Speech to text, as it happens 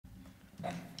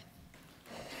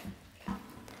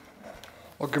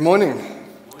Well, good morning.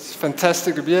 It's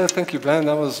fantastic to be here. Thank you, Ben.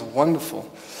 That was wonderful.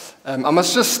 I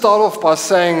must just start off by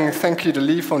saying thank you to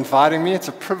Lee for inviting me. It's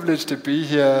a privilege to be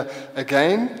here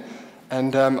again.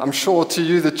 And I'm sure to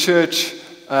you, the church,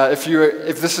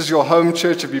 if this is your home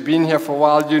church, if you've been here for a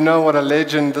while, you know what a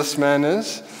legend this man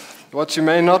is. What you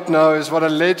may not know is what a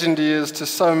legend he is to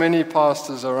so many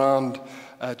pastors around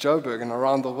Joburg and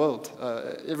around the world.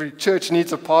 Every church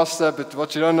needs a pastor, but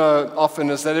what you don't know often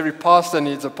is that every pastor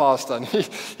needs a pastor. And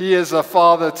he is a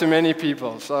father to many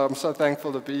people. So I'm so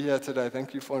thankful to be here today.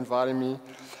 Thank you for inviting me.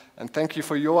 And thank you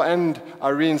for your and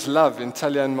Irene's love in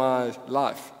Talia and my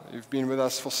life. You've been with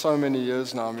us for so many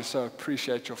years now, and we so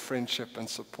appreciate your friendship and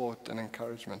support and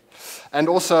encouragement. And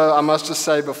also, I must just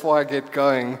say before I get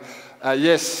going,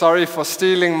 yes, sorry for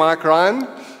stealing Mike Ryan.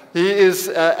 He is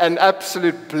an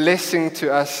absolute blessing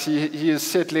to us. He is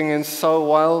settling in so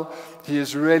well. He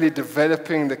is really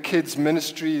developing the kids'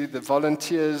 ministry, the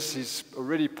volunteers. He's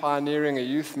already pioneering a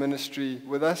youth ministry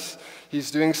with us.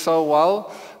 He's doing so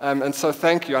well, and so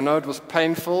thank you. I know it was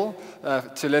painful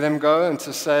to let him go and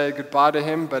to say goodbye to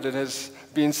him, but it has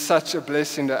been such a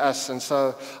blessing to us. And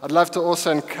so I'd love to also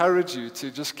encourage you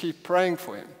to just keep praying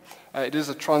for him. It is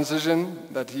a transition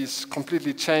that he's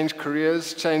completely changed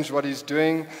careers, changed what he's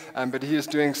doing, but he is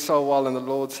doing so well, and the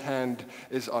Lord's hand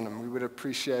is on him. We would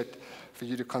appreciate for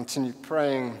you to continue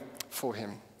praying for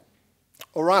him.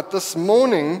 All right, this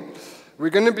morning we're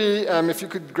going to be, if you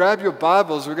could grab your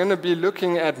Bibles, we're going to be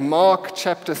looking at Mark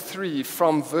chapter 3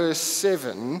 from verse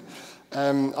 7.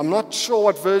 I'm not sure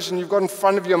what version you've got in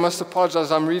front of you. I must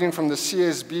apologize. I'm reading from the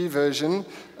CSB version,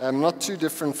 not too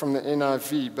different from the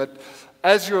NIV, but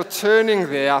as you're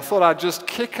turning there, I thought I'd just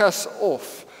kick us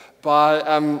off by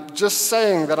just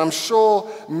saying that I'm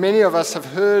sure many of us have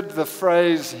heard the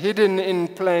phrase hidden in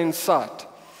plain sight.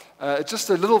 It's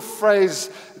just a little phrase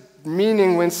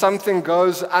meaning when something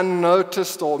goes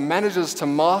unnoticed or manages to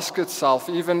mask itself,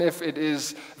 even if it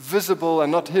is visible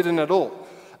and not hidden at all.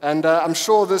 And I'm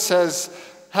sure this has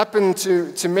happened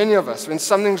to many of us, when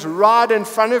something's right in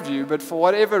front of you, but for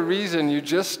whatever reason, you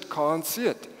just can't see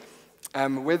it.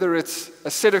 Whether it's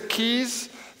a set of keys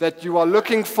that you are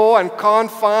looking for and can't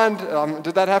find.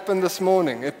 Did that happen this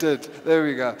morning? It did. There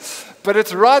we go. But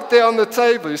it's right there on the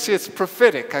table. You see, it's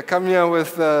prophetic. I come here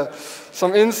with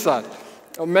some insight.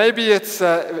 Or maybe it's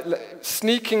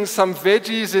sneaking some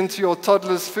veggies into your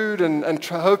toddler's food and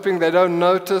hoping they don't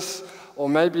notice. Or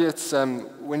maybe it's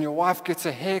when your wife gets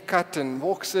a haircut and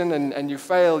walks in and you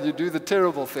fail, you do the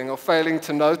terrible thing of failing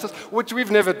to notice, which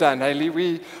we've never done,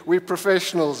 Haley. We're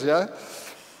professionals, yeah?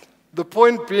 The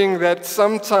point being that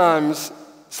sometimes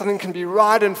something can be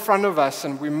right in front of us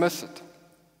and we miss it.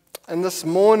 And this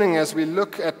morning, as we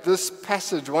look at this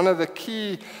passage, one of the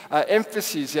key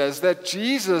emphases here is that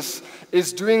Jesus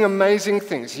is doing amazing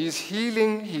things. He's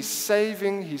healing, he's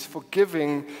saving, he's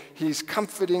forgiving, he's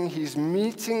comforting, he's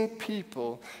meeting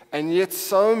people, and yet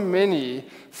so many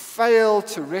fail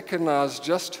to recognize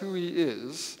just who he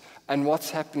is and what's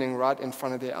happening right in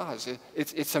front of their eyes.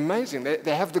 It's amazing.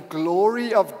 They have the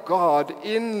glory of God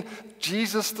in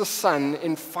Jesus the Son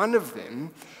in front of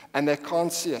them, and they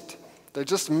can't see it. They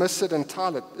just miss it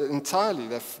entirely.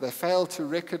 They fail to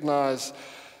recognize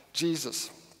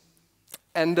Jesus.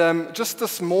 And just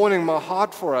this morning, my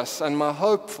heart for us and my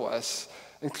hope for us,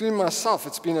 including myself,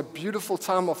 it's been a beautiful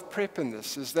time of prep in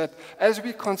this, is that as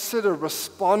we consider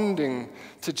responding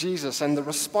to Jesus and the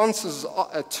responses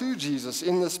to Jesus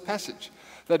in this passage,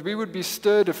 that we would be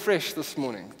stirred afresh this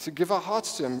morning, to give our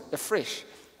hearts to him afresh.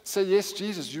 Say, yes,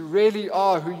 Jesus, you really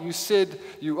are who you said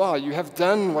you are. You have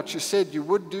done what you said you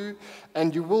would do,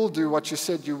 and you will do what you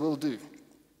said you will do.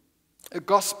 A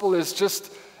gospel is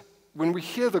just, when we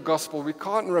hear the gospel, we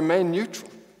can't remain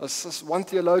neutral. As one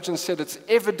theologian said, it's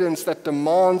evidence that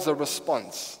demands a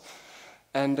response.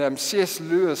 And C.S.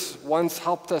 Lewis once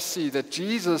helped us see that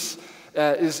Jesus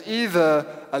is either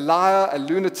a liar, a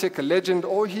lunatic, a legend,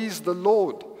 or he's the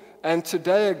Lord. And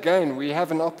today, again, we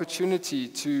have an opportunity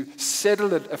to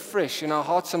settle it afresh in our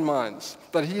hearts and minds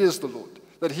that he is the Lord,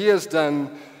 that he has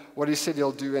done what he said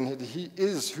he'll do, and he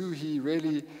is who he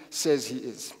really says he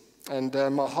is. And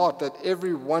my heart that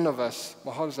every one of us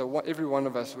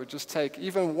would just take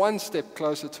even one step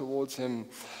closer towards him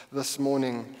this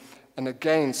morning and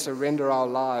again surrender our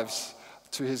lives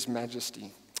to his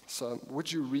majesty. So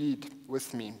would you read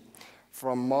with me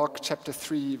from Mark chapter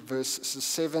 3, verses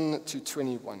 7 to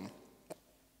 21.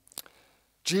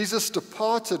 Jesus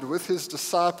departed with his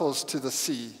disciples to the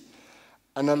sea,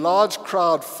 and a large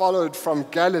crowd followed from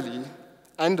Galilee,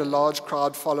 and a large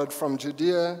crowd followed from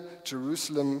Judea,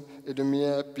 Jerusalem,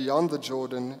 Idumea, beyond the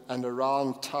Jordan, and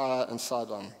around Tyre and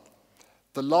Sidon.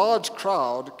 The large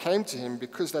crowd came to him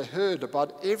because they heard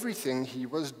about everything he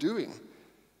was doing.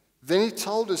 Then he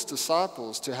told his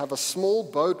disciples to have a small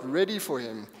boat ready for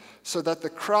him so that the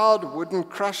crowd wouldn't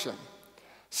crush him.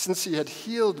 Since he had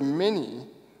healed many,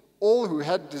 all who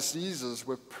had diseases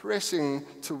were pressing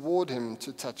toward him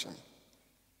to touch him.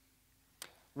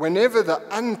 Whenever the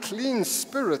unclean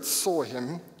spirits saw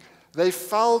him, they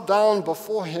fell down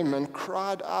before him and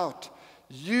cried out,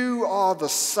 "You are the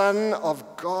Son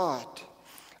of God."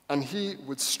 And he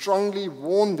would strongly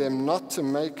warn them not to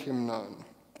make him known.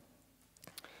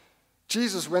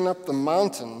 Jesus went up the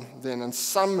mountain then and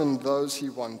summoned those he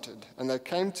wanted, and they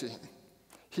came to him.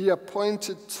 He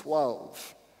appointed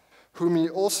 12, whom he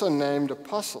also named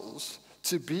apostles,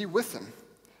 to be with him,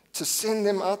 to send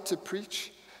them out to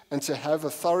preach, and to have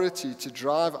authority to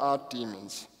drive out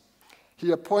demons.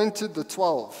 He appointed the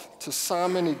 12. To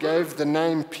Simon he gave the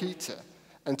name Peter,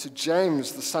 and to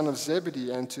James the son of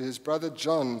Zebedee, and to his brother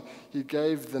John he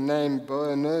gave the name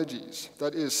Boanerges,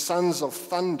 that is, sons of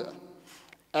thunder.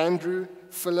 Andrew,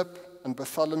 Philip, and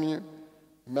Bartholomew,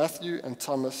 Matthew and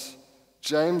Thomas,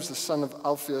 James the son of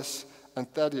Alphaeus,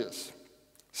 and Thaddeus,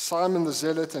 Simon the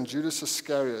Zealot, and Judas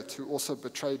Iscariot, who also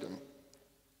betrayed him.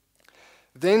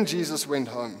 Then Jesus went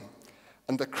home,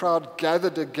 and the crowd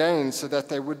gathered again so that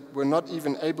they were not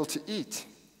even able to eat.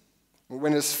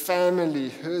 When his family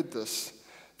heard this,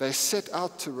 they set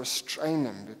out to restrain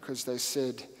him because they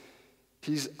said,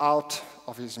 "He's out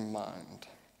of his mind."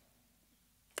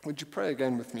 Would you pray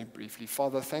again with me briefly?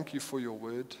 Father, thank you for your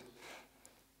word.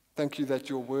 Thank you that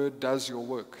your word does your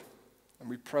work. And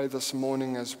we pray this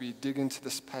morning as we dig into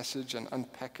this passage and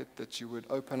unpack it, that you would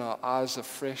open our eyes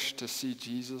afresh to see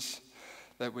Jesus,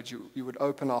 that you would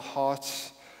open our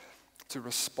hearts to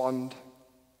respond,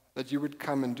 that you would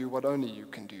come and do what only you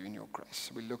can do in your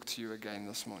grace. We look to you again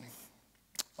this morning.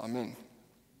 Amen.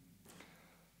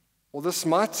 Well, this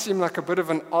might seem like a bit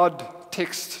of an odd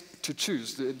text to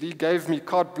choose. He gave me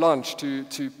carte blanche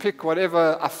to pick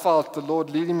whatever I felt the Lord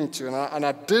leading me to. And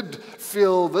I did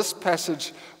feel this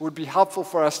passage would be helpful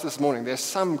for us this morning. There's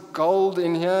some gold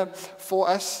in here for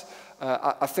us.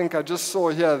 I think I just saw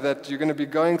here that you're going to be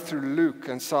going through Luke.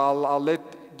 And so I'll let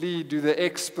Lee do the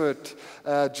expert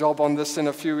job on this in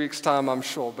a few weeks' time, I'm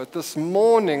sure. But this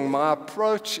morning, my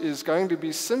approach is going to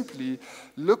be simply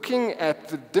looking at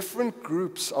the different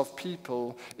groups of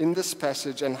people in this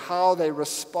passage and how they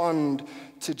respond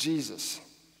to Jesus.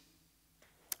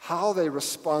 How they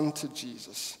respond to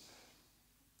Jesus.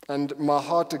 And my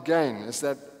heart again is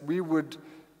that we would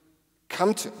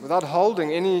come to him without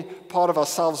holding any part of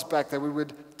ourselves back, that we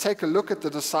would take a look at the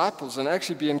disciples and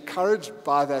actually be encouraged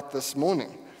by that this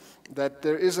morning. That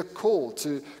there is a call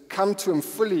to come to him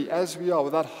fully as we are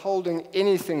without holding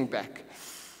anything back.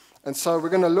 And so we're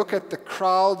going to look at the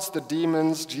crowds, the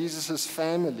demons, Jesus'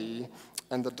 family,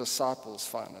 and the disciples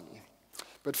finally.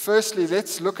 But firstly,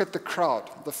 let's look at the crowd,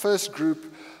 the first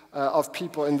group of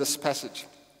people in this passage.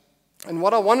 And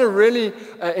what I want to really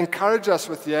encourage us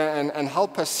with here and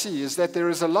help us see is that there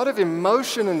is a lot of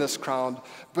emotion in this crowd,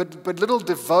 but little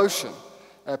devotion,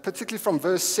 particularly from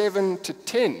verse 7 to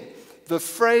 10. The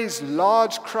phrase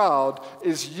large crowd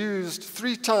is used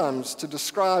 3 times to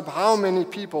describe how many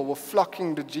people were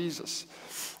flocking to Jesus.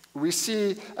 We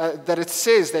see that it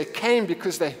says they came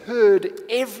because they heard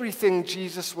everything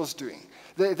Jesus was doing.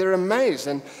 They're amazed,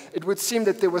 and it would seem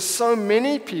that there were so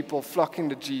many people flocking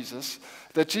to Jesus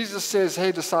that Jesus says,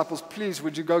 "Hey, disciples, please,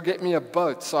 would you go get me a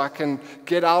boat so I can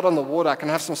get out on the water, I can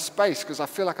have some space because I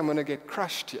feel like I'm going to get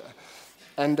crushed here."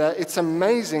 And it's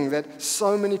amazing that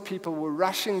so many people were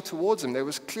rushing towards him. There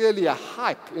was clearly a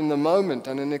hype in the moment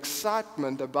and an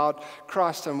excitement about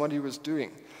Christ and what he was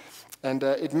doing. And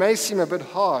it may seem a bit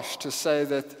harsh to say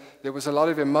that there was a lot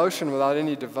of emotion without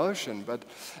any devotion, but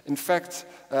in fact,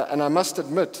 and I must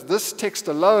admit, this text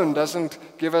alone doesn't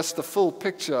give us the full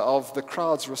picture of the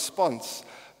crowd's response.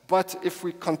 But if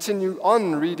we continue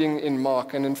on reading in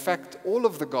Mark, and in fact all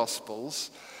of the Gospels,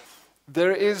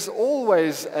 there is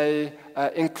always a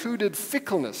included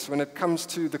fickleness when it comes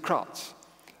to the crowds.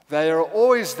 They are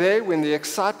always there when the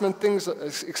exciting things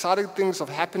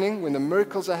are happening, when the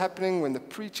miracles are happening, when the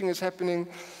preaching is happening.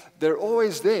 They're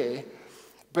always there,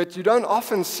 but you don't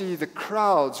often see the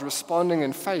crowds responding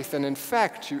in faith. And in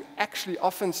fact, you actually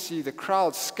often see the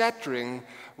crowds scattering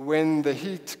when the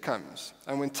heat comes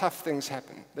and when tough things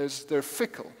happen. They're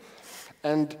fickle.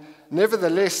 And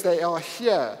nevertheless, they are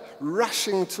here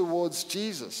rushing towards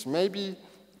Jesus. Maybe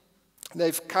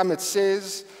they've come, it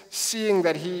says, seeing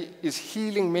that he is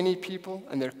healing many people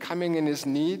and they're coming in his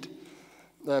need.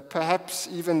 Perhaps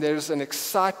even there's an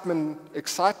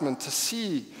excitement to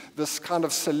see this kind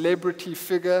of celebrity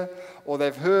figure, or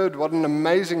they've heard what an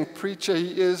amazing preacher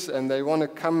he is, and they want to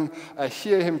come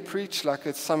hear him preach like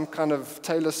it's some kind of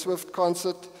Taylor Swift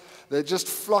concert. They're just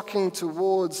flocking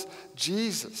towards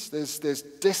Jesus. There's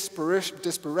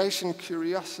desperation,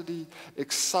 curiosity,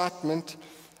 excitement,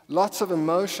 lots of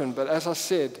emotion, but as I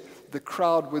said, the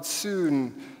crowd would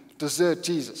soon desert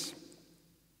Jesus.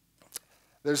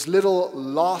 There's little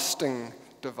lasting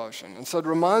devotion. And so it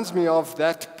reminds me of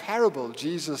that parable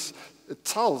Jesus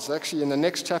tells actually in the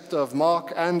next chapter of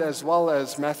Mark and as well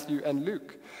as Matthew and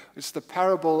Luke. It's the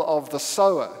parable of the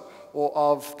sower or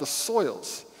of the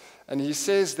soils. And he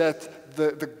says that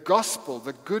the gospel,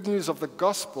 the good news of the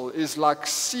gospel is like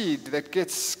seed that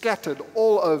gets scattered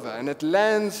all over and it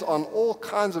lands on all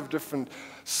kinds of different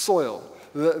soil.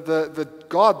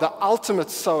 God, the ultimate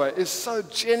sower, is so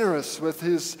generous with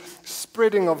his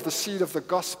spreading of the seed of the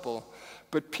gospel,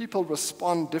 but people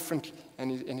respond differently. And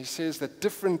he says that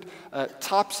different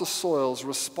types of soils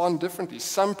respond differently,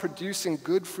 some producing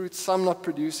good fruit, some not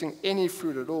producing any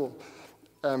fruit at all.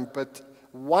 But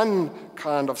one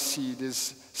kind of seed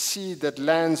is seed that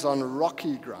lands on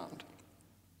rocky ground.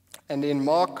 And in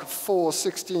Mark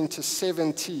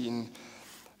 4:16-17,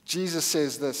 Jesus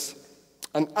says this,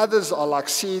 "And others are like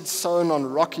seeds sown on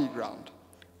rocky ground.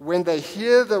 When they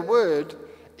hear the word,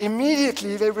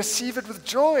 immediately they receive it with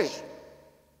joy.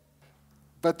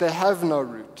 But they have no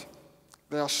root.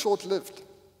 They are short-lived.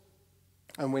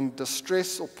 And when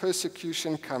distress or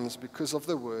persecution comes because of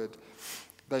the word,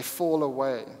 they fall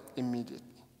away immediately."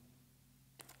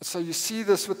 So you see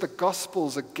this with the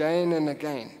Gospels again and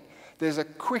again. There's a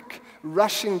quick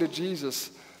rushing to Jesus,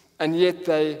 and yet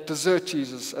they desert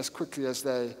Jesus as quickly as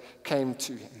they came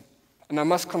to him. And I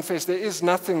must confess, there is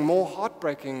nothing more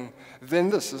heartbreaking than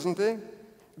this, isn't there?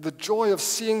 The joy of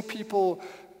seeing people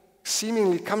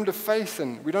seemingly come to faith,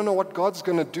 and we don't know what God's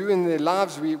going to do in their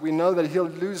lives. We know that he'll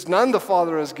lose none the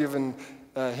Father has given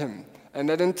him. And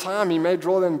that in time he may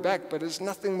draw them back, but there's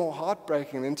nothing more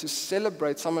heartbreaking than to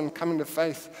celebrate someone coming to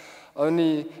faith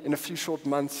only in a few short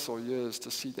months or years to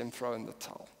see them throw in the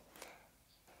towel.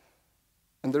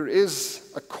 And there is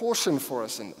a caution for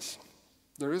us in this.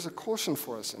 There is a caution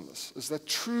for us in this, is that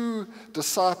true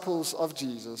disciples of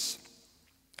Jesus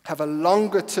have a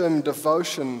longer-term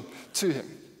devotion to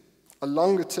him, a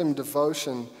longer-term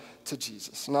devotion to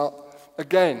Jesus. Now,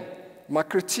 again, my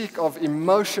critique of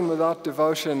emotion without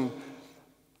devotion,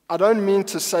 I don't mean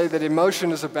to say that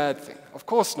emotion is a bad thing. Of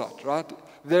course not, right?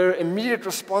 Their immediate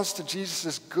response to Jesus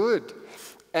is good.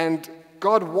 And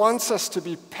God wants us to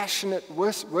be passionate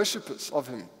worshippers of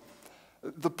him.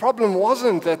 The problem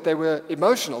wasn't that they were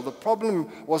emotional. The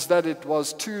problem was that it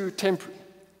was too temporary.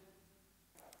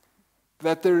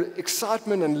 That their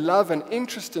excitement and love and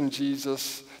interest in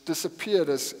Jesus disappeared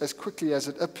as quickly as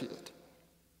it appeared.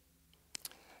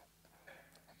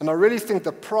 And I really think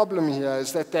the problem here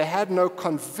is that they had no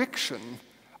conviction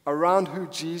around who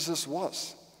Jesus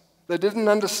was. They didn't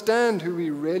understand who he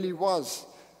really was.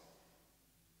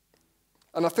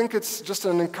 And I think it's just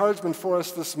an encouragement for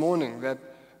us this morning that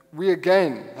we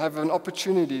again have an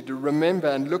opportunity to remember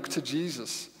and look to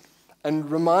Jesus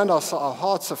and remind our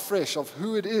hearts afresh of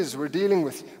who it is we're dealing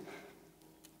with here.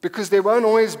 Because there won't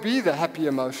always be the happy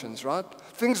emotions, right?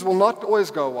 Things will not always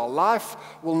go well. Life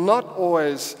will not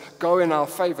always go in our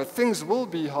favor. Things will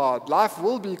be hard. Life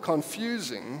will be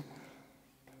confusing.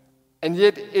 And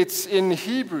yet it's in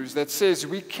Hebrews that says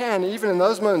we can, even in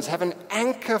those moments, have an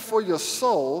anchor for your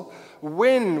soul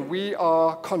when we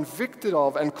are convicted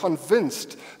of and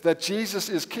convinced that Jesus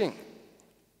is King.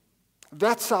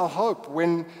 That's our hope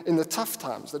when in the tough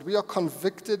times, that we are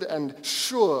convicted and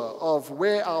sure of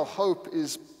where our hope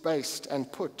is based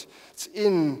and put. It's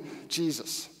in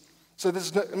Jesus. So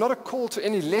there's not a call to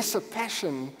any lesser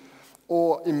passion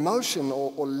or emotion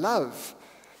or love.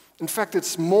 In fact,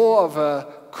 it's more of a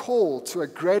call to a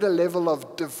greater level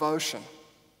of devotion,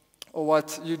 or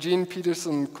what Eugene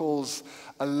Peterson calls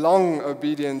a long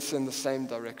obedience in the same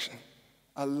direction.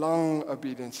 A long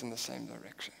obedience in the same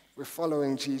direction. We're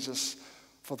following Jesus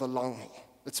for the long haul.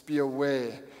 Let's be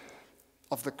aware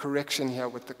of the correction here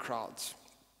with the crowds.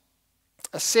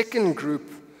 A second group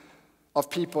of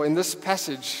people in this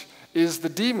passage is the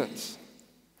demons.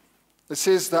 It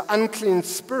says the unclean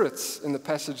spirits in the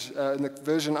passage, in the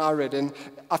version I read. And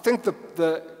I think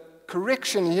the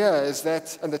correction here is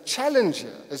that, and the challenge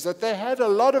here, is that they had a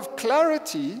lot of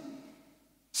clarity.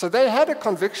 So they had a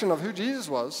conviction of who Jesus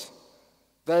was.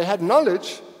 They had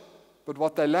knowledge, but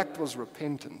what they lacked was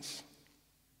repentance.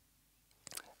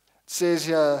 It says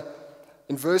here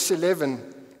in verse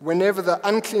 11, whenever the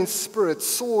unclean spirits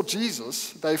saw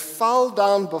Jesus, they fell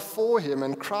down before him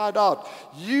and cried out,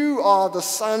 "You are the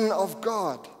Son of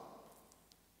God."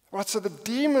 Right, so the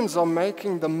demons are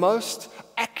making the most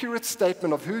accurate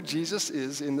statement of who Jesus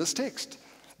is in this text.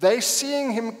 They're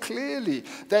seeing him clearly.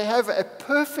 They have a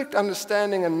perfect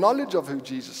understanding and knowledge of who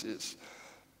Jesus is.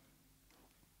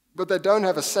 But they don't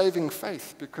have a saving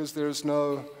faith because there is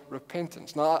no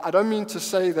repentance. Now, I don't mean to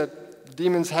say that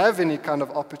demons have any kind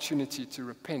of opportunity to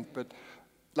repent, but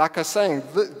like I was saying,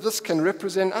 this can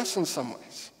represent us in some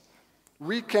ways.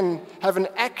 We can have an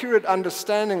accurate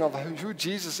understanding of who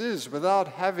Jesus is without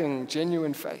having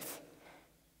genuine faith.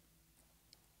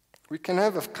 We can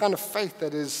have a kind of faith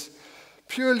that is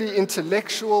purely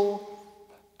intellectual.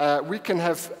 We can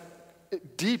have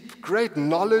deep, great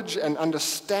knowledge and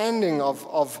understanding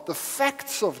of the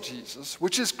facts of Jesus,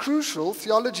 which is crucial.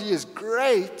 Theology is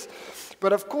great,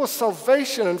 but of course,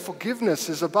 salvation and forgiveness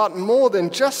is about more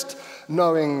than just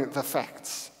knowing the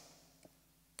facts.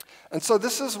 And so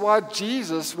this is why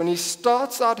Jesus, when he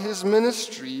starts out his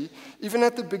ministry, even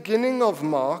at the beginning of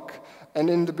Mark and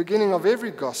in the beginning of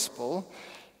every gospel,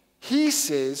 he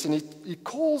says, and he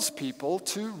calls people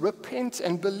to repent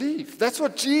and believe. That's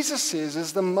what Jesus says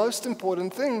is the most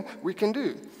important thing we can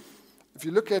do. If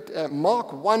you look at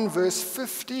Mark 1, verse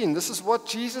 15, this is what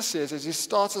Jesus says as he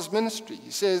starts his ministry.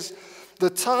 He says, "The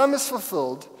time is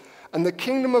fulfilled and the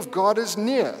kingdom of God is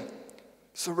near.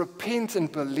 So repent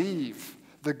and believe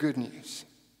the good news."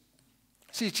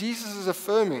 See, Jesus is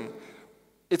affirming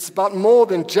it's about more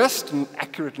than just an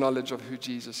accurate knowledge of who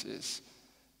Jesus is.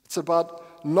 It's about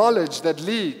knowledge that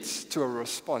leads to a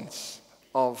response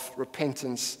of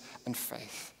repentance and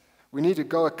faith. We need to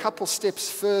go a couple steps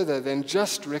further than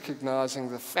just recognizing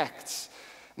the facts,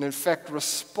 and in fact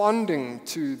responding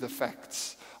to the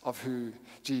facts of who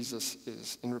Jesus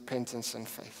is in repentance and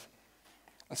faith.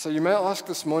 And so you may ask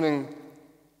this morning,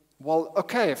 well,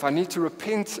 okay, if I need to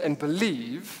repent and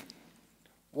believe,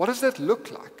 what does that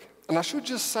look like? And I should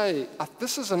just say,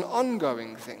 this is an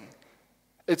ongoing thing.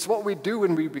 It's what we do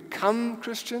when we become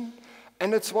Christian,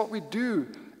 and it's what we do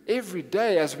every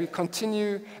day as we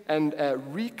continue and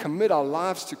recommit our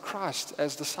lives to Christ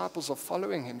as disciples of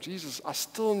following him. Jesus, I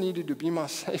still need you to be my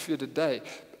Savior today.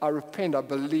 I repent, I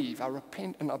believe. I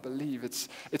repent and I believe.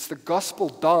 It's the gospel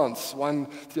dance, one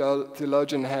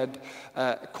theologian had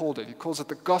called it. He calls it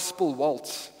the gospel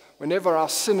waltz. Whenever our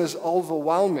sin is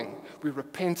overwhelming, we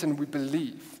repent and we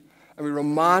believe. And we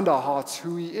remind our hearts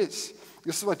who he is.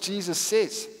 This is what Jesus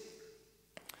says.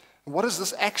 What does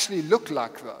this actually look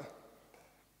like, though?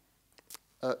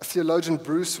 Theologian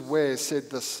Bruce Ware said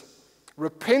this: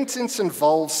 repentance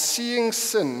involves seeing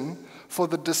sin for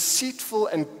the deceitful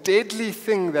and deadly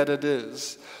thing that it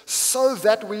is, so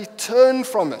that we turn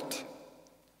from it.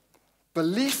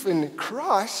 Belief in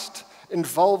Christ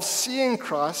involves seeing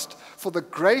Christ for the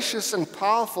gracious and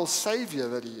powerful Savior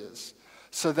that he is,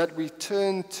 so that we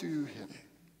turn to him.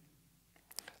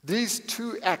 These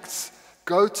two acts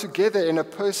go together in a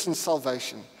person's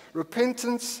salvation.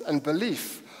 Repentance and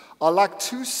belief are like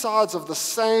two sides of the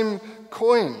same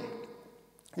coin.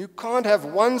 You can't have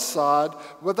one side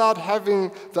without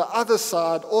having the other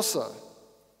side also.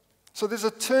 So there's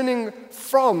a turning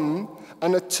from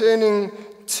and a turning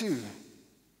to.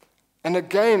 And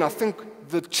again, I think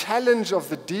the challenge of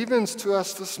the demons to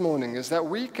us this morning is that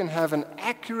we can have an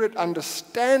accurate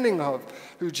understanding of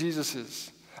who Jesus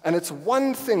is. And it's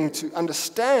one thing to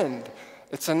understand,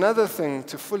 it's another thing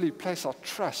to fully place our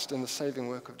trust in the saving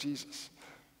work of Jesus.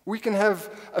 We can have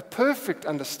a perfect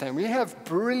understanding. We have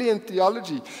brilliant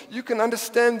theology. You can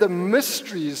understand the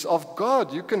mysteries of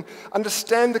God. You can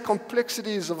understand the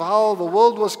complexities of how the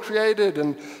world was created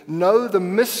and know the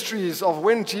mysteries of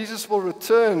when Jesus will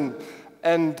return.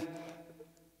 And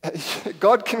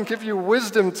God can give you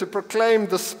wisdom to proclaim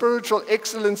the spiritual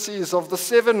excellencies of the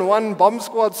 7-1 bomb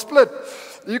squad split.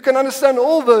 You can understand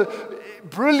all the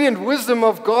brilliant wisdom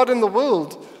of God in the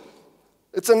world.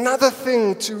 It's another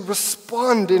thing to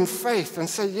respond in faith and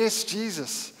say, yes,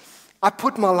 Jesus, I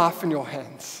put my life in your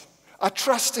hands. I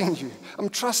trust in you. I'm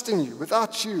trusting you.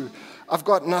 Without you, I've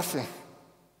got nothing.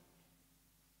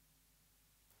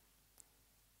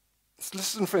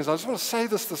 Listen, friends, I just want to say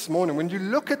this morning. When you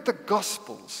look at the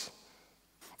Gospels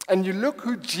and you look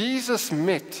who Jesus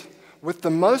met with the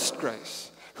most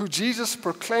grace, who Jesus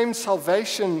proclaimed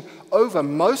salvation over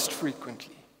most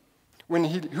frequently,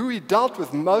 who he dealt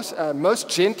with most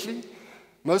gently,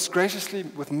 most graciously,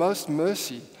 with most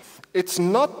mercy, it's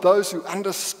not those who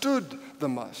understood the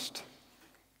most.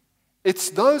 It's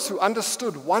those who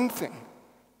understood one thing,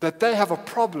 that they have a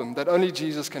problem that only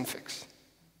Jesus can fix.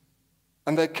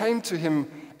 And they came to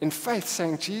him in faith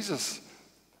saying, Jesus,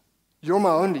 You're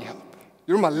my only hope.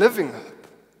 You're my living hope.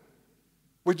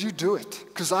 Would you do it?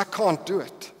 Because I can't do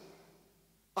it.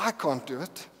 I can't do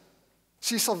it.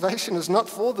 See, salvation is not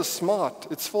for the smart,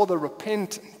 it's for the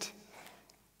repentant.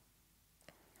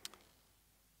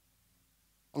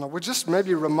 And I would just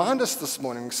maybe remind us this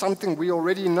morning something we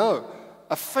already know.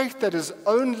 A faith that is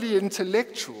only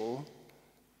intellectual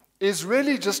is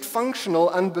really just functional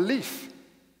unbelief,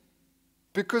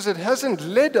 because it hasn't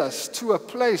led us to a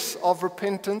place of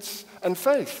repentance and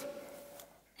faith.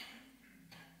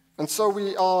 And so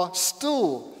we are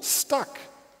still stuck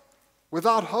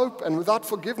without hope and without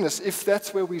forgiveness if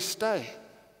that's where we stay.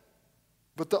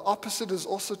 But the opposite is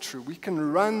also true. We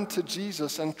can run to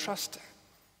Jesus and trust him.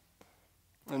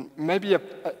 And maybe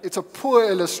it's a poor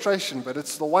illustration, but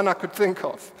it's the one I could think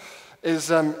of.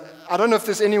 I don't know if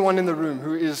there's anyone in the room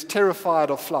who is terrified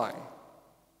of flying.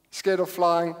 Scared of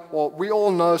flying? Well, we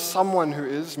all know someone who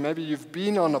is. Maybe you've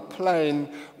been on a plane,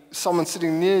 someone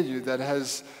sitting near you that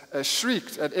has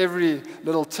shrieked at every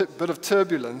little bit of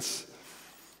turbulence.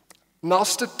 Now,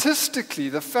 statistically,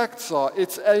 the facts are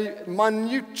it's a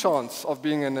minute chance of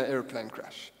being in an airplane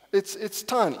crash. It's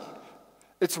tiny.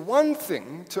 It's one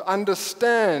thing to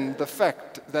understand the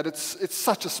fact that it's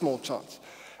such a small chance.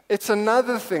 It's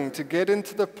another thing to get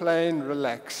into the plane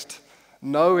relaxed,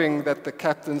 knowing that the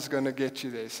captain's going to get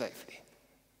you there safely.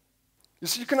 You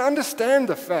see, you can understand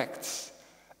the facts.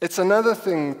 It's another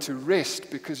thing to rest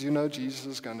because you know Jesus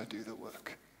is going to do the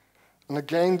work. And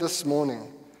again this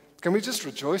morning, can we just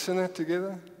rejoice in that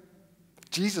together?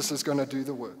 Jesus is going to do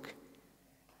the work.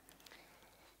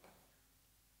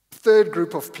 Third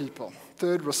group of people,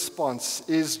 third response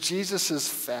is Jesus'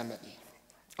 family.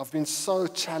 I've been so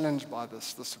challenged by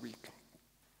this week.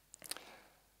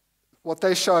 What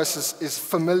they show us is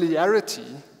familiarity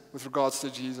with regards to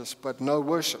Jesus, but no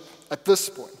worship at this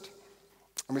point.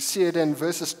 And we see it in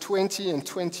verses 20 and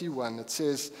 21. It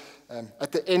says,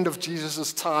 at the end of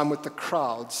Jesus' time with the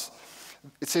crowds,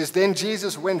 it says, then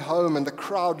Jesus went home and the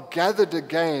crowd gathered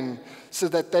again so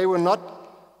that they were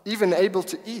not even able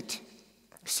to eat.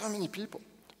 So many people.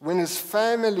 When his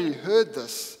family heard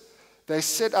this, they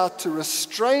set out to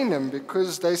restrain him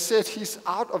because they said he's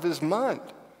out of his mind.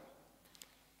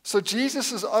 So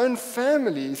Jesus' own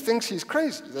family thinks he's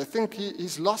crazy. They think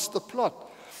he's lost the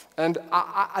plot. And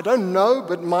I don't know,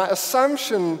 but my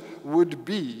assumption would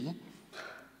be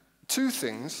two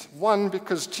things. One,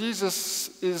 because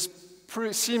Jesus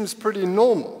seems pretty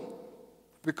normal.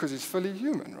 Because he's fully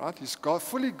human, right? He's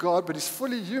fully God, but he's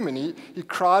fully human. He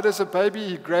cried as a baby.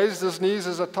 He grazed his knees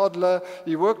as a toddler.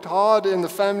 He worked hard in the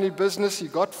family business. He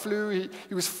got flu.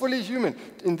 He was fully human.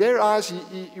 In their eyes,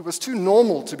 he was too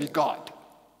normal to be God.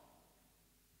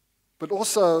 But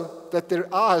also that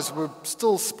their eyes were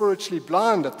still spiritually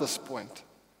blind at this point.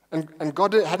 And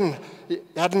God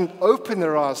hadn't opened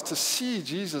their eyes to see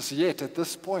Jesus yet at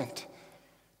this point.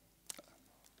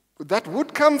 That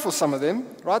would come for some of them,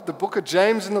 right? The book of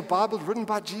James in the Bible, written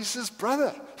by Jesus'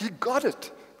 brother. He got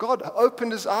it. God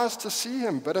opened his eyes to see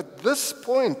him. But at this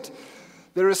point,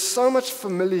 there is so much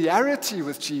familiarity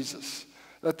with Jesus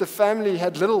that the family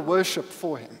had little worship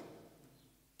for him.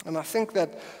 And I think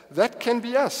that can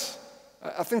be us.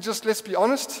 I think just let's be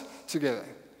honest together.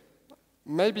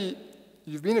 Maybe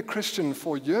you've been a Christian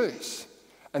for years,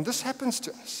 and this happens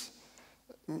to us.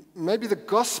 Maybe the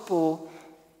gospel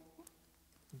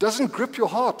doesn't grip your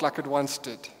heart like it once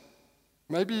did.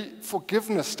 Maybe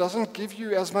forgiveness doesn't give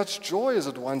you as much joy as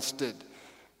it once did.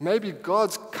 Maybe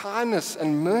God's kindness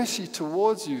and mercy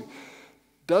towards you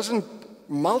doesn't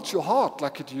melt your heart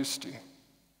like it used to.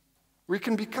 We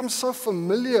can become so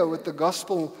familiar with the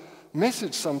gospel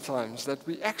message sometimes that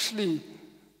we actually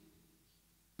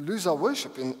lose our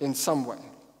worship in some way.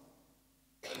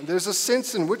 There's a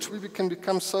sense in which we can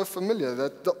become so familiar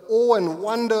that the awe and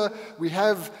wonder we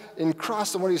have in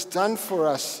Christ and what he's done for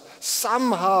us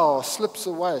somehow slips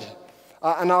away.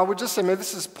 And I would just say, maybe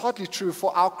this is partly true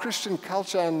for our Christian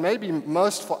culture and maybe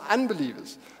most for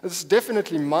unbelievers. This is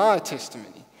definitely my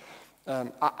testimony.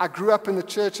 I grew up in the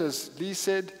church, as Lee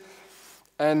said,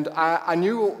 and I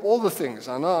knew all the things.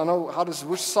 I know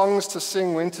which songs to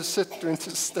sing, when to sit, when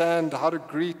to stand, how to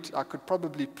greet. I could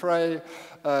probably pray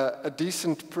a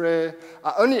decent prayer.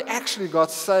 I only actually got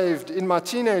saved in my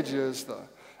teenage years, though.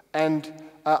 And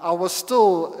I was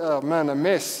still, a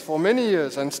mess for many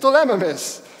years, and still am a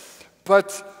mess.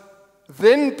 But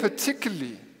then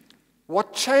particularly,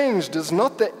 what changed is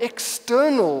not the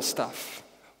external stuff.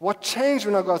 What changed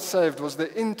when I got saved was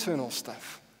the internal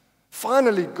stuff.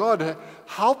 Finally, God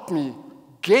helped me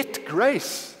get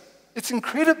grace. It's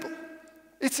incredible.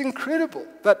 It's incredible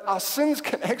that our sins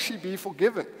can actually be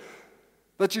forgiven.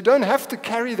 That you don't have to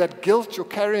carry that guilt you're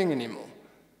carrying anymore.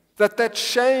 That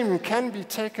shame can be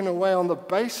taken away on the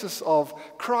basis of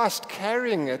Christ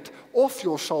carrying it off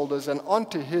your shoulders and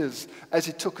onto his as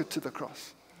he took it to the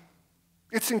cross.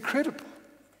 It's incredible.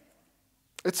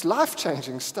 It's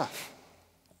life-changing stuff.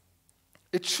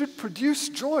 It should produce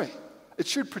joy. It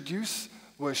should produce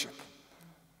worship.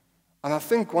 And I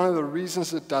think one of the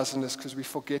reasons it doesn't is because we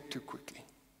forget too quickly.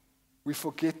 We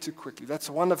forget too quickly. That's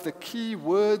one of the key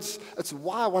words. It's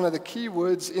why one of the key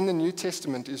words in the New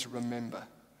Testament is remember.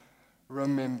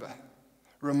 Remember.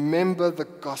 Remember the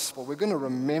gospel. We're going to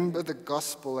remember the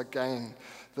gospel again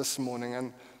this morning.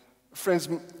 And friends,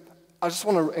 I just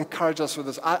want to encourage us with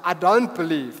this. I don't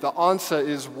believe the answer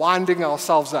is winding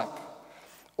ourselves up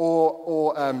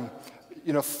or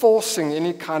forcing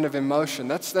any kind of emotion.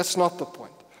 That's not the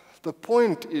point. The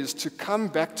point is to come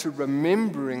back to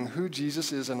remembering who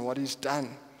Jesus is and what he's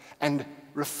done, and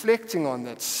reflecting on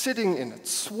that, sitting in it,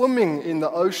 swimming in the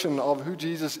ocean of who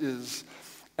Jesus is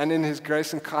and in his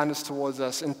grace and kindness towards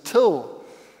us until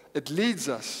it leads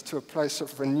us to a place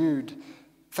of renewed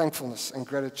thankfulness and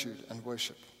gratitude and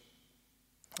worship.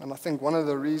 And I think one of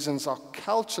the reasons our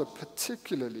culture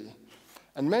particularly,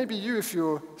 and maybe you, if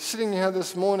you're sitting here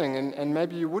this morning and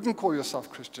maybe you wouldn't call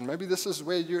yourself Christian, maybe this is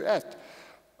where you're at.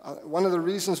 One of the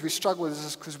reasons we struggle with this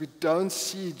is because we don't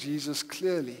see Jesus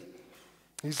clearly.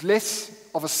 He's less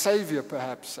of a savior,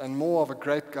 perhaps, and more of a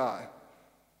great guy.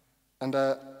 And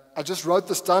I just wrote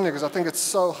this down here because I think it's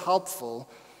so helpful.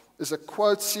 Is a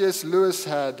quote C.S. Lewis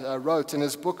wrote in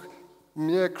his book,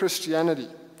 Mere Christianity,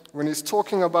 when he's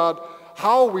talking about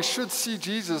how we should see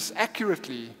Jesus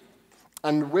accurately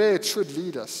and where it should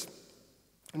lead us.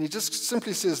 And he just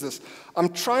simply says this: I'm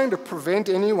trying to prevent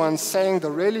anyone saying the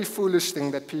really foolish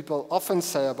thing that people often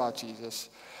say about Jesus,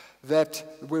 that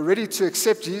we're ready to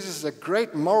accept Jesus as a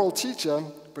great moral teacher,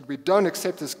 but we don't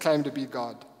accept his claim to be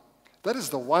God. That is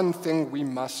the one thing we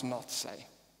must not say.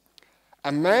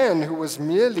 A man who was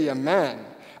merely a man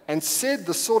and said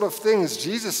the sort of things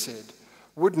Jesus said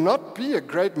would not be a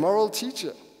great moral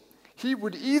teacher. He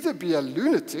would either be a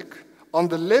lunatic on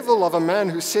the level of a man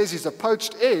who says he's a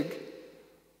poached egg,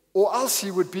 or else he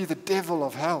would be the devil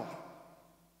of hell.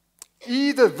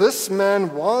 Either this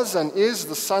man was and is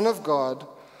the Son of God,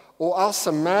 or else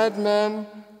a madman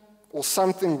or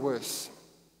something worse.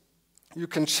 You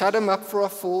can shut him up for a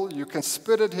fool, you can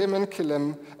spit at him and kill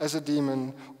him as a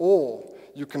demon, or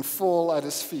you can fall at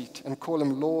his feet and call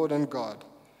him Lord and God.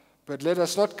 But let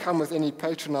us not come with any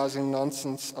patronizing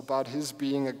nonsense about his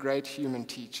being a great human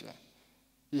teacher.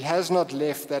 He has not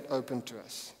left that open to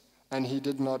us, and he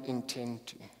did not intend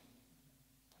to.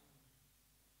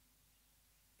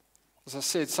 As I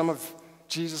said, some of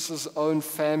Jesus' own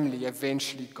family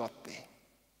eventually got there.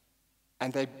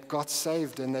 And they got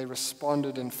saved and they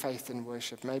responded in faith and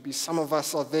worship. Maybe some of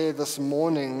us are there this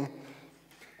morning.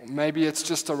 Or maybe it's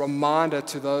just a reminder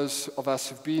to those of us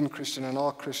who've been Christian and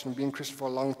are Christian, been Christian for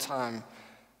a long time.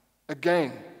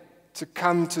 Again, to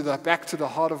come back to the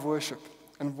heart of worship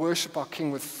and worship our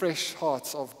King with fresh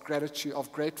hearts of gratitude,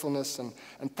 of gratefulness and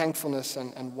thankfulness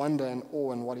and wonder and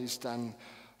awe in what he's done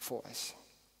for us.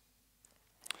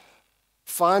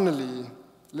 Finally,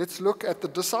 let's look at the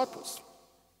disciples,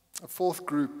 a fourth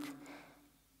group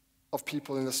of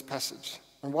people in this passage.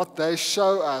 And what they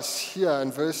show us here in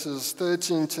verses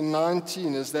 13 to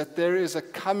 19 is that there is a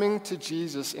coming to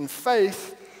Jesus in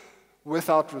faith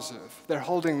without reserve. They're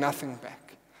holding nothing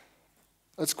back.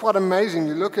 It's quite amazing.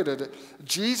 You look at it.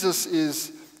 Jesus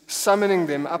is summoning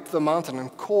them up the mountain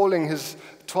and calling his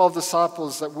 12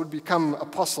 disciples that would become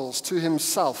apostles to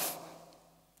himself,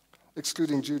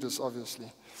 excluding Judas,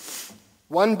 obviously.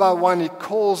 One by one, he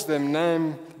calls them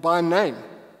name by name.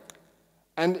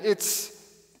 And it's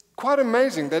quite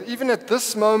amazing that even at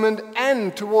this moment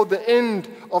and toward the end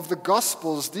of the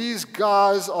Gospels, these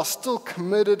guys are still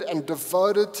committed and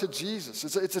devoted to Jesus.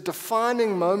 It's a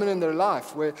defining moment in their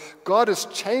life where God is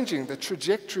changing the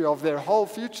trajectory of their whole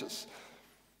futures.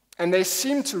 And they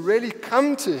seem to really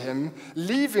come to him,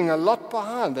 leaving a lot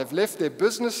behind. They've left their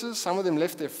businesses, some of them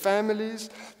left their families,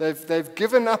 they've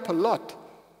given up a lot.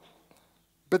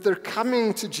 But they're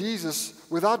coming to Jesus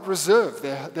without reserve.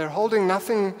 They're holding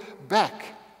nothing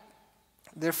back.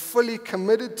 They're fully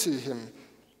committed to him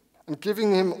and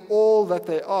giving him all that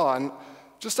they are. And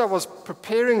just as I was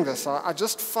preparing this, I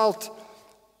just felt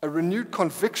a renewed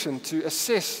conviction to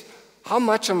assess how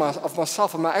much of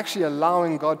myself am I actually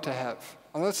allowing God to have.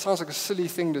 I know it sounds like a silly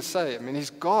thing to say. I mean, he's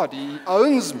God. He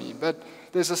owns me. But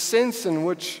there's a sense in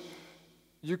which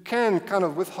you can kind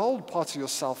of withhold parts of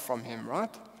yourself from him,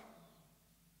 right?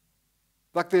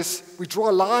 Like we draw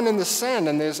a line in the sand,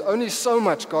 and there's only so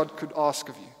much God could ask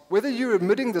of you. Whether you're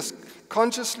admitting this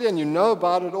consciously and you know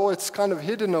about it, or it's kind of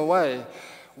hidden away,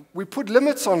 We put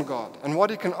limits on God and what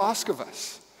he can ask of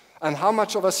us and how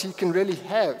much of us he can really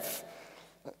have.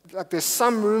 Like there's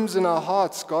some rooms in our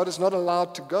hearts God is not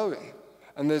allowed to go in.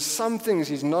 And there's some things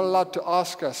he's not allowed to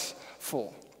ask us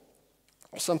for.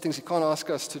 Or some things he can't ask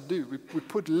us to do. We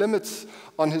put limits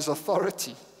on his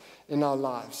authority in our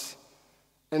lives.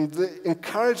 And the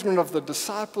encouragement of the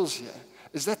disciples here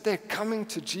is that they're coming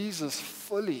to Jesus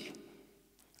fully,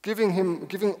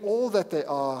 giving all that they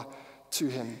are to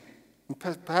him. And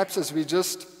perhaps as we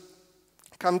just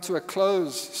come to a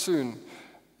close soon,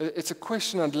 it's a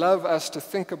question I'd love us to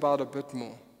think about a bit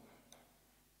more.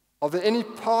 Are there any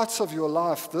parts of your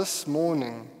life this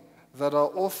morning that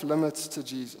are off limits to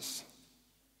Jesus?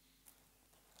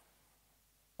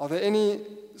 Are there any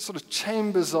sort of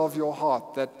chambers of your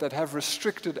heart that have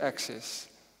restricted access?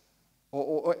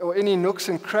 Or any nooks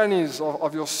and crannies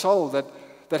of your soul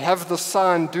that have the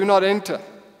sign, do not enter?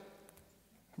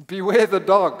 Beware the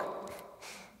dog.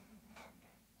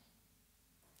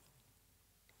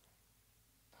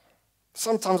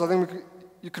 Sometimes I think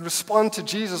you can respond to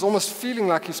Jesus almost feeling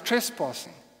like he's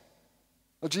trespassing.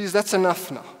 Oh, Jesus, that's enough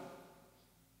now.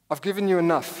 I've given you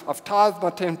enough. I've tithed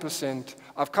my 10%.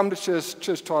 I've come to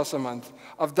church twice a month.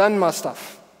 I've done my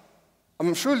stuff.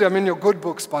 Surely I'm in your good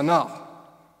books by now.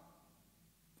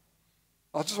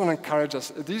 I just want to encourage us.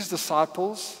 These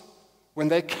disciples, when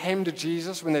they came to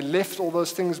Jesus, when they left all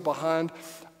those things behind,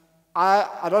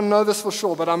 I don't know this for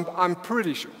sure, but I'm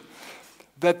pretty sure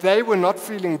that they were not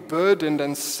feeling burdened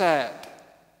and sad.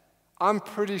 I'm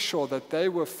pretty sure that they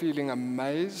were feeling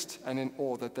amazed and in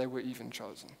awe that they were even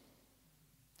chosen.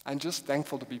 And just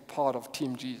thankful to be part of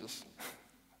Team Jesus.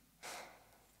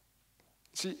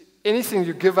 See, anything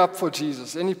you give up for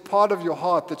Jesus, any part of your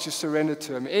heart that you surrender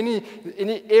to him, any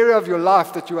area of your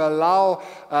life that you allow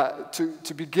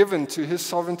to be given to his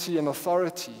sovereignty and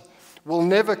authority will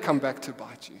never come back to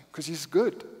bite you because he's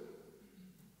good.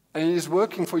 And he is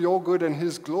working for your good and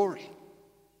his glory.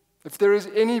 If there is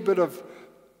any bit of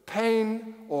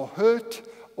pain or hurt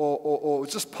or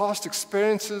just past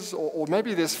experiences or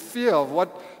maybe there's fear of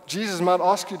what Jesus might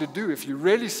ask you to do if you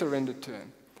really surrender to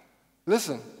him,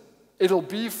 listen, it'll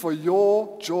be for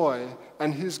your joy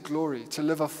and his glory to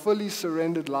live a fully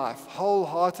surrendered life,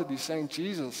 wholeheartedly saying,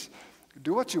 Jesus,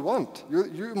 do what you want.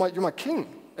 You're my king,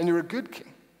 and you're a good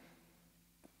king.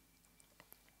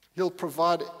 He'll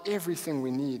provide everything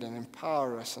we need and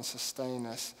empower us and sustain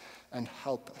us and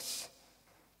help us.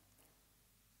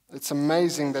 It's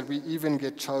amazing that we even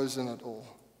get chosen at all.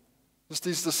 Just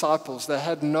these disciples, they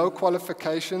had no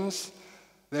qualifications.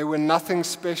 They were nothing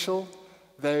special.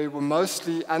 They were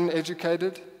mostly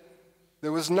uneducated.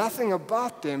 There was nothing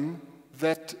about them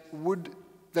that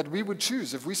we would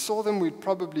choose. If we saw them, we'd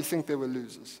probably think they were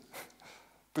losers.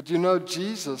 But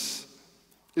Jesus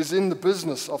is in the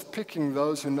business of picking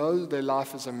those who know their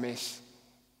life is a mess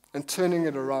and turning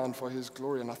it around for his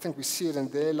glory. And I think we see it in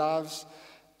their lives.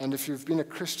 And if you've been a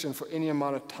Christian for any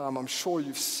amount of time, I'm sure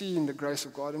you've seen the grace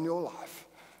of God in your life.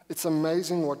 It's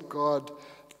amazing what God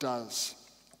does.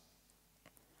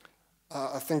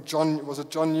 I think John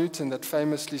Newton that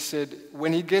famously said,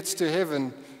 when he gets to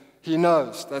heaven, he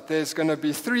knows that there's going to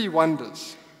be 3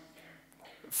 wonders.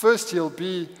 First, he'll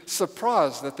be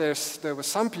surprised that there were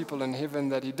some people in heaven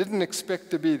that he didn't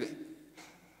expect to be there.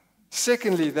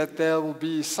 Secondly, that there will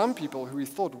be some people who he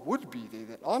thought would be there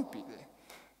that aren't be there.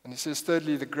 And he says,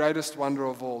 thirdly, the greatest wonder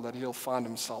of all, that he'll find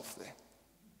himself there.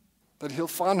 That he'll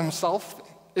find himself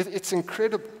there. It's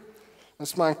incredible.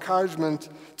 It's my encouragement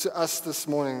to us this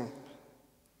morning.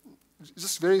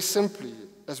 Just very simply,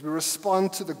 as we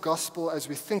respond to the gospel, as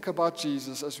we think about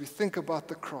Jesus, as we think about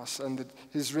the cross and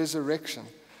his resurrection,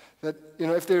 that,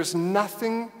 if there's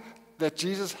nothing that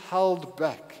Jesus held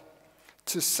back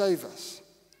to save us,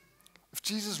 if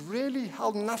Jesus really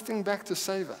held nothing back to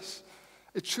save us,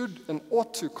 it should and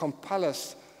ought to compel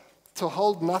us to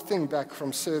hold nothing back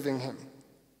from serving him.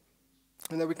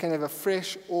 And that we can have a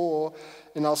fresh awe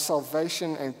in our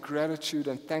salvation and gratitude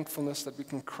and thankfulness, that we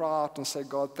can cry out and say,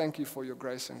 God, thank you for your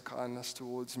grace and kindness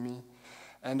towards me.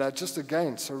 And just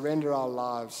again, surrender our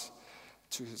lives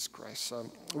to his grace. So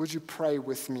would you pray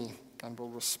with me, and we'll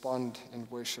respond in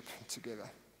worship together.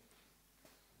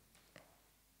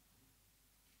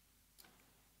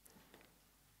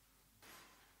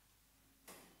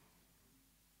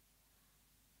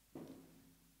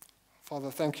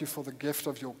 Father, thank you for the gift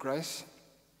of your grace.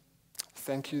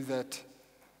 Thank you that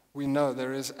we know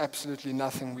there is absolutely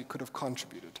nothing we could have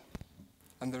contributed,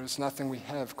 and there is nothing we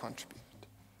have contributed.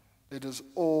 It is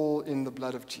all in the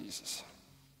blood of Jesus.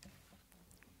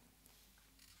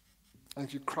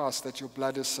 Thank you, Christ, that your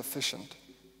blood is sufficient,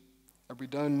 that we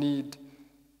don't need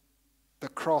the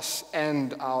cross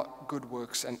and our good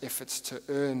works and efforts to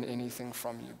earn anything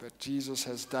from you. But Jesus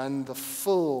has done the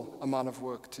full amount of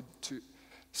work to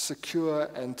secure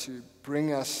and to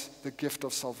bring us the gift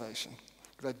of salvation,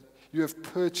 that you have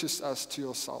purchased us to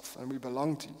yourself and we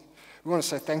belong to you. We want to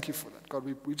say thank you for that. God,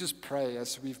 we just pray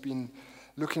as we've been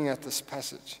looking at this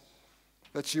passage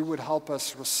that you would help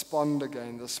us respond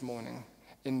again this morning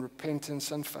in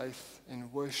repentance and faith,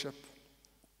 in worship,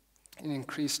 in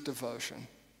increased devotion.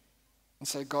 And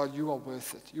say, God, you are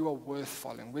worth it. You are worth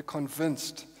following. We're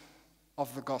convinced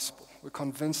of the gospel. We're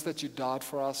convinced that you died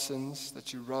for our sins,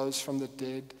 that you rose from the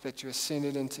dead, that you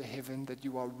ascended into heaven, that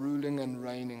you are ruling and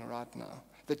reigning right now,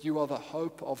 that you are the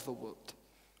hope of the world,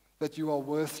 that you are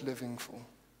worth living for.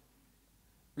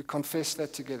 We confess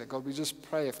that together. God, we just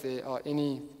pray if there are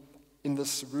any in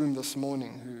this room this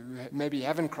morning who maybe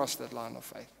haven't crossed that line of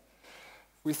faith.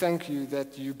 We thank you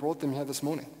that you brought them here this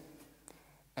morning.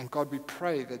 And God, we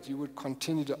pray that you would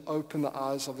continue to open the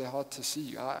eyes of their heart to see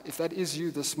you. If that is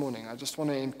you this morning, I just want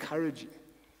to encourage you.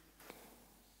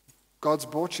 God's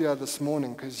brought you here this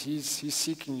morning because he's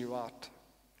seeking you out.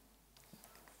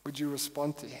 Would you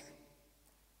respond to him?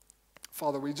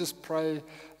 Father, we just pray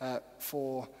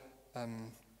for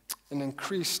an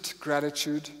increased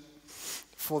gratitude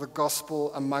for the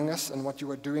gospel among us and what you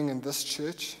are doing in this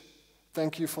church.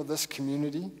 Thank you for this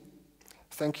community.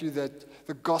 Thank you that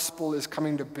the gospel is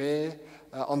coming to bear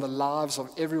on the lives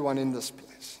of everyone in this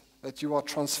place, that you are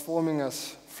transforming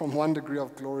us from one degree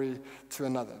of glory to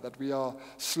another, that we are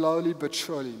slowly but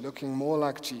surely looking more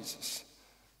like Jesus.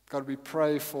 God, we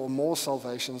pray for more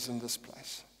salvations in this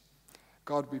place.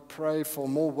 God, we pray for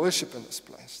more worship in this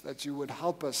place, that you would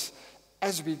help us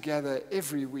as we gather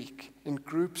every week in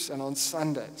groups and on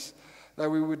Sundays, that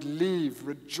we would leave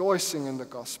rejoicing in the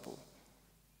gospel,